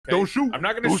Okay? Don't shoot. I'm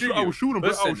not gonna shoot you. I will shoot him, bro.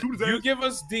 I will Listen, shoot his ass. you give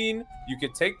us Dean. You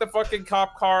can take the fucking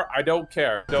cop car. I don't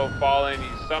care. Still falling.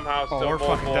 He's somehow still mobile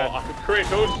on the Great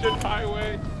Ocean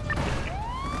Highway.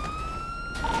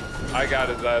 I got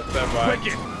his ass. Stand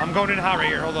by. I'm going in hot right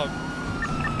here. Hold up.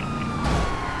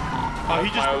 Oh, he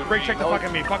just brake checked the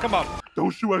fucking me. Fuck him up. Don't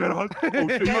shoot. I got a hot. Oh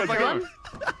shit, he has a gun.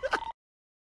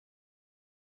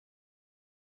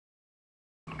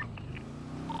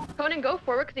 Conan, go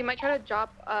forward because he might try to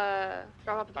drop off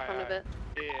at the front of it.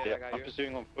 Yeah, I'm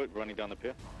pursuing on foot, running down the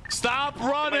pier. Stop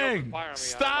running!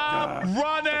 Stop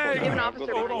running!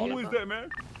 Hold on, who is that, man?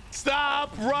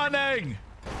 Stop running!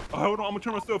 Hold on, I'm gonna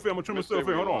turn myself in.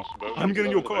 Hold on. I'm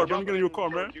getting your car, bro. I'm getting your car,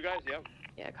 man. You guys, yeah.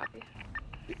 Yeah, copy.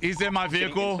 He's in my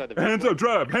vehicle. Hands up,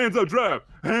 drive. Hands up, drive.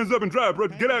 Hands up and drive, bro.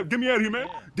 Get out. Get me out of here, man.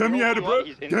 Get me out of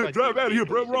here, bro. Drive out of here,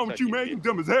 bro. What's wrong with you, man? You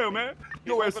dumb as hell, man.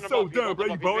 Your ass is so dumb, bro.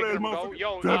 You bald ass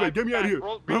motherfucker. Drive out. Get me out of here.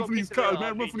 Run from these cars,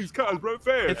 man. Run from these cars, bro.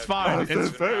 Fast. It's fine. It's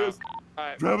fast.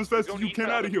 Drive as fast as you can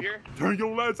out of here. Turn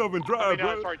your lights off and drive,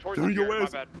 bro. Turn your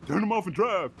ass. Turn them off and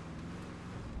drive.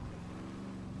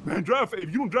 Man, drive.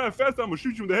 If you don't drive fast, I'm gonna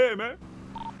shoot you in the head, man.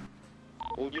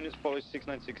 All units follow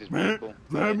 696's man, vehicle.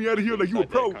 drive me out of here like you a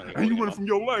pro, and you running from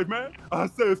your life, man. I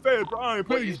said fast, bro. I ain't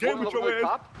playing these games with your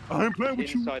ass. I ain't playing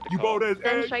with you. You bald ass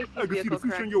ass. I can see the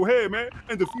future in your head, man.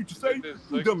 And the future safe.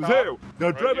 You dumb as hell.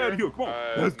 Now drive out of here. Come on.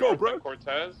 Let's go, bro.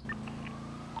 Cortez.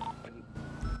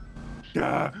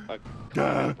 God. I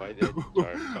drive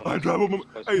up.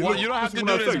 Hey, well, you don't have to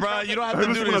do this, bro. You don't have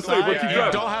to do this.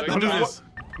 You don't have to do this.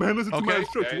 Man, listen to my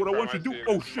instructions. What I want you to do,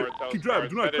 oh shit, keep driving,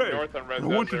 do not crash. What I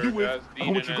want you to do is, I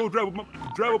want you to go drive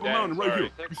up a mountain right here.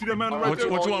 You see that mountain right there?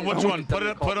 Which one? Put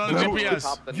it on the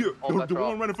GPS. Yeah, the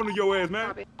one right in front of your ass,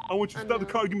 man. I want you to stop the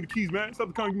car and give me the keys, man. Stop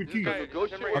the car and give me the keys.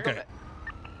 Okay.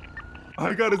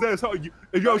 I got his ass.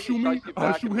 If y'all shoot me,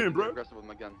 I'll shoot him, bro.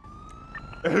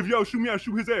 If y'all shoot me, I'll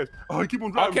shoot his ass. Oh, keep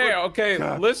on driving.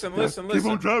 Okay. Listen. Keep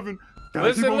on driving.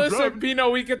 Listen,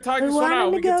 Pino, we can talk this one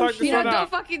out. We can talk this one out.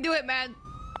 Don't fucking do it, man.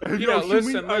 If y'all shoot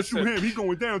me, I shoot him. He's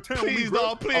going downtown with me,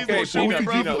 bro. Please don't shoot me,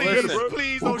 bro.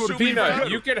 Please don't shoot me. Peanut,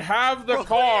 you can have the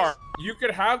car. You can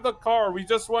have the car. We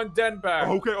just want Den back.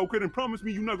 Okay, then promise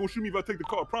me you're not gonna shoot me if I take the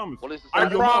car. Promise. I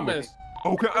promise.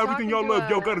 Okay, everything y'all love,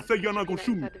 y'all gotta say y'all not gonna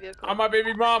shoot me. I'm my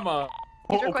baby mama.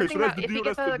 Okay, so that's the deal.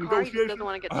 That's the negotiation.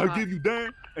 I'll give you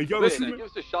Dan, and y'all listen. If he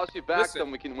gives us a shot back,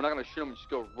 then we're not gonna shoot him. Just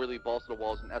go really balls to the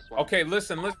walls and S1. Okay,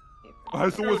 listen. All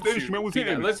right, so what's the issue, man? What's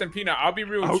Peanut, listen, Peanut, I'll be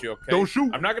real with you, okay? Don't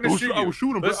shoot. I'm not gonna shoot you. I will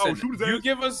shoot him, bro. I will Listen, shoot his ass. you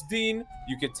give us Dean,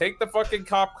 you can take the fucking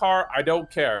cop car. I don't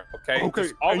care, okay? Okay.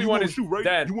 All we want is shoot, right?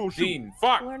 Den, you won't shoot. Dean.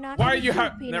 Fuck. Why are you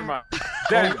never mind.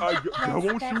 Den. I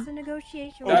won't That's shoot. a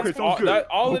negotiation. Okay, sounds good. That's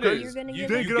all it is.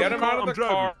 You get him out of the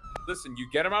car. Listen, you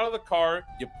get him out of the car.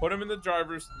 You put him in the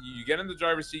driver's. You get in the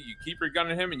driver's seat. You keep your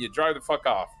gun on him, and you drive the fuck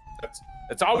off.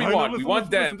 That's all we want. We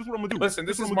want Dan. Listen,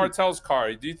 this is Martel's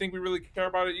car. Do you think we really care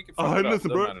about it? You can fuck it up.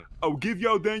 Listen, bro. I'll give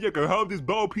y'all Dan. You can have this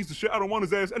bald piece of shit. I don't want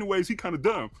his ass anyways. He kind of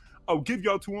dumb. I'll give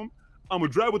y'all to him. I'm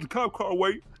gonna drive with the cop car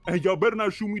away, and y'all better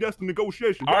not shoot me. That's the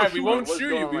negotiation. All right, we won't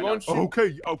shoot you. We won't shoot.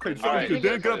 Okay. Sounds good.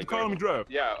 Dan, get out the car and drive.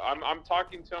 Yeah, I'm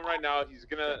talking to him right now. He's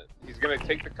gonna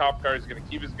take the cop car. He's gonna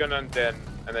keep his gun on Den,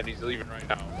 and then he's leaving right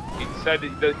now. He said he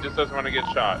just doesn't want to get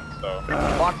shot. So.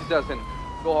 Box his ass in.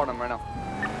 Go hard on him right now.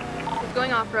 He's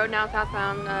going off-road now,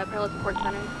 southbound, parallel support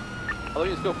center. I think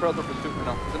he's still further pursuit right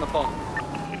now. He's in the phone.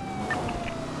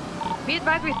 Be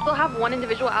advised, we still have one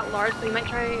individual at large, so he might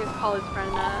try to call his friend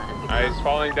and pick him up. He's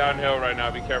falling downhill right now.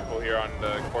 Be careful here on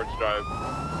the Quartz Drive.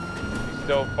 He's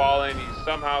still falling. He's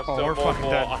somehow still mobile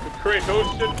on the Great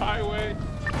Ocean Highway.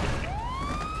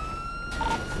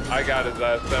 I got his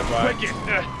ass. Stand by.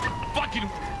 Fucking.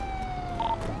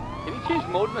 Can he change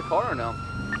mode in the car or no?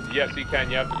 Yes, he can.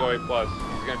 You have to go A+. He's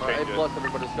gonna change A+,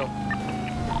 everybody, let's go.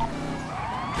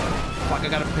 Fuck, I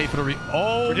gotta pay for the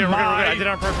Oh we're good. I did it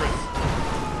on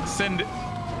purpose. Send it.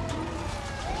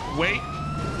 Wait.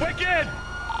 Wicked!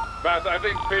 Bass, I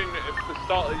think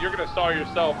you're gonna stall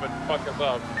yourself and fuck us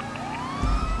up.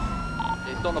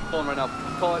 He's still on the phone right now.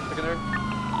 Call it, secondary.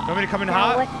 You want me to come in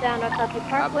hot? Westbound Oxford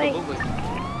Parkway. Absolutely.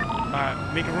 Alright,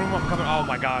 make a room. I'm coming. Oh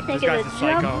my god, this guy's a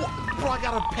psycho. Bro, I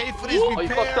gotta pay for these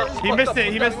repairs. He missed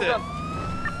it. He didn't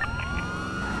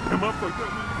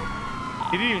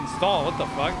even stall. What the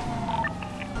fuck?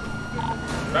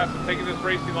 Bass, I'm taking this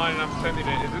racing line and I'm sending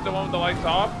it. Is it the one with the lights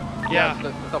off? Yeah.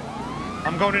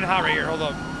 I'm going in hot right here. Hold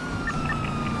up.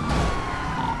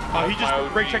 Oh, he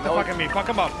just brake checked the fucking me. Fuck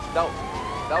him up.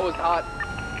 That was hot.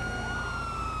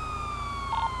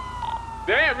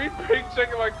 Damn, he brake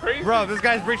checking like crazy. Bro, this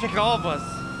guy's brake checking all of us.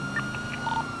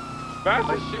 My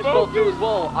shit stole too as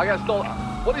well. I got stole.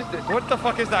 What is this? What the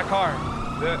fuck is that car?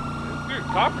 Dude,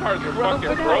 cop cars are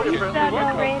fucking broken. Dude, what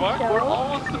the fuck? We're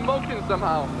all smoking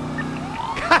somehow.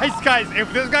 Guys,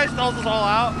 if this guy stalls us all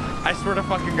out, I swear to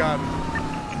fucking God.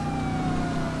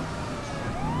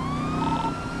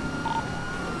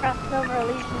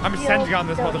 I'm sending on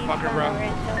this motherfucker, bro.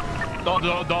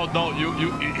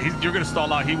 Don't. You're gonna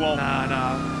stall out. He won't.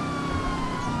 Nah.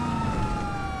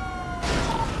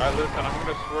 Alright, listen, I'm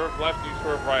gonna swerve left, you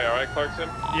swerve right, alright, Clarkson?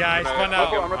 Yeah, I spun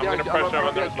out. I'm gonna pressure him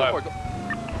on the left.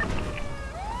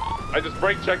 I just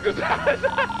brake checked his ass.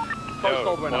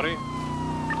 Yo, money?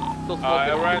 Still smoking.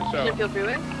 El Rancho. Feel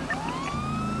freeway?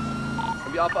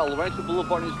 I'll be up at El Rancho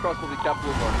Boulevard and just cross over the Cap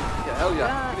Boulevard. Yeah, hell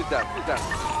yeah. Who's that?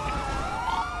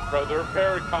 Bro, the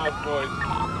repair cost, boys.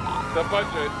 The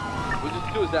budget. We'll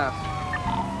just do his ass.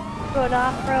 Road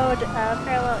off-road,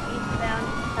 parallel eastbound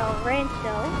El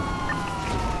Rancho.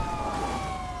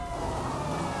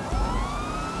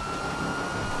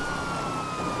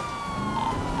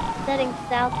 Setting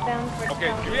southbound for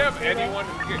okay, do we have anyone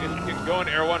who can go in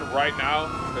Air 1 right now?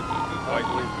 Because this is like,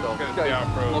 we're just gonna stay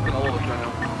off-road. Smoking all of us right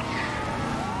now.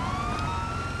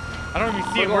 I don't even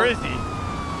see him. Where is he?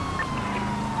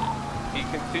 He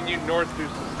continued north through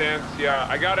Sustancia.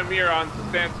 I got him here on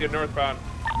Sustancia northbound.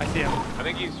 I see him. I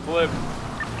think he's flipped.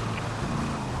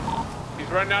 He's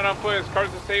running out on foot. His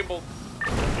car's disabled.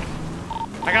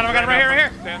 I got him right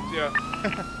here. Sustancia.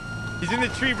 He's in the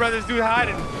tree, bro. This dude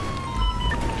hiding.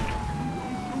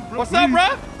 What's up,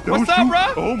 bro? What's up,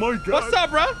 bro? Oh my God. What's up,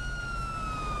 bro?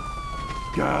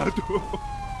 God.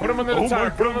 Put him under the tire.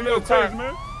 Put him under the tire.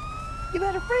 Man. You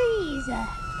better freeze.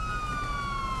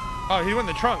 Oh, he went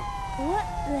in the trunk. What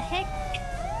the heck?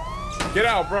 Get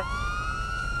out, bro.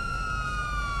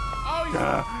 Oh,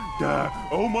 God.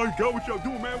 Oh my God, what y'all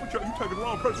doing, man? What y'all, you taking the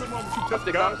wrong person? What's wrong with you, test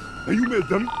guys? Hey, you missed,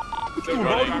 dummy. What you doing,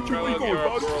 Baldy? What you going,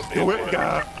 Baldy? Go ahead,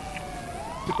 God.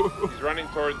 He's running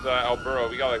towards El Burro.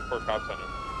 We got like 4 cops on him.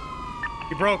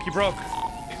 He broke. He's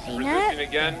resisting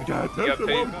again. God, he got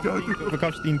tased. Go for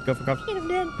cops, Dean. Go for cops. Get him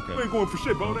dead. You ain't going for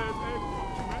shit, bald ass.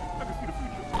 I can see the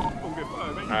future. You gonna get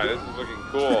fired, man. Alright, this is looking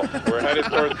cool. We're headed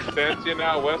towards Sustancia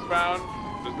now, westbound.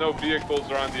 There's no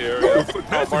vehicles around the area.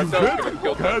 Tesla's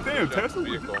good. Goddamn, Tesla.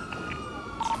 Vehicle.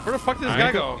 Where the fuck did this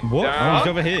guy go? What? Down. Oh, he's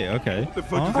over here. Okay. What the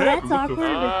fuck just Oh, happened? that's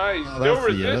awkward. He's still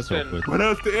resisting. But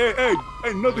that's the hey,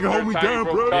 ain't nothing can hold me down,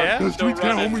 bro. Yeah? The streets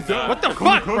can't hold me down. What the Come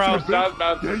fuck, bro? Yeah,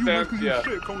 Southbound you must cause you Sustancia.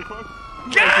 shit, Coney Cross.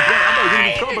 I'm not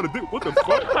getting in trouble to do. What the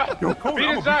fuck? Yo, Coney,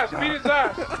 Beat his ass, beat his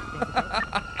ass.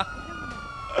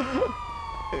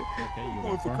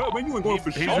 Going for cut, man. You ain't going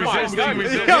for shit. Oh my God, You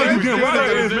getting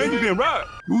right, man. You getting right.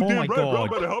 You getting right, bro.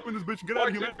 Better help in this bitch and get out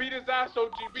of here, man. Beat his ass,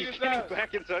 OG. Beat his ass.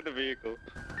 Back inside the vehicle.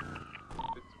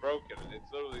 It's broken.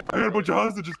 It's literally I got a bunch of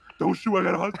hostages. Don't shoot. I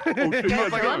got a hostage. Oh shit, you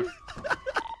got guns.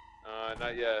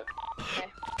 Not yet. Okay.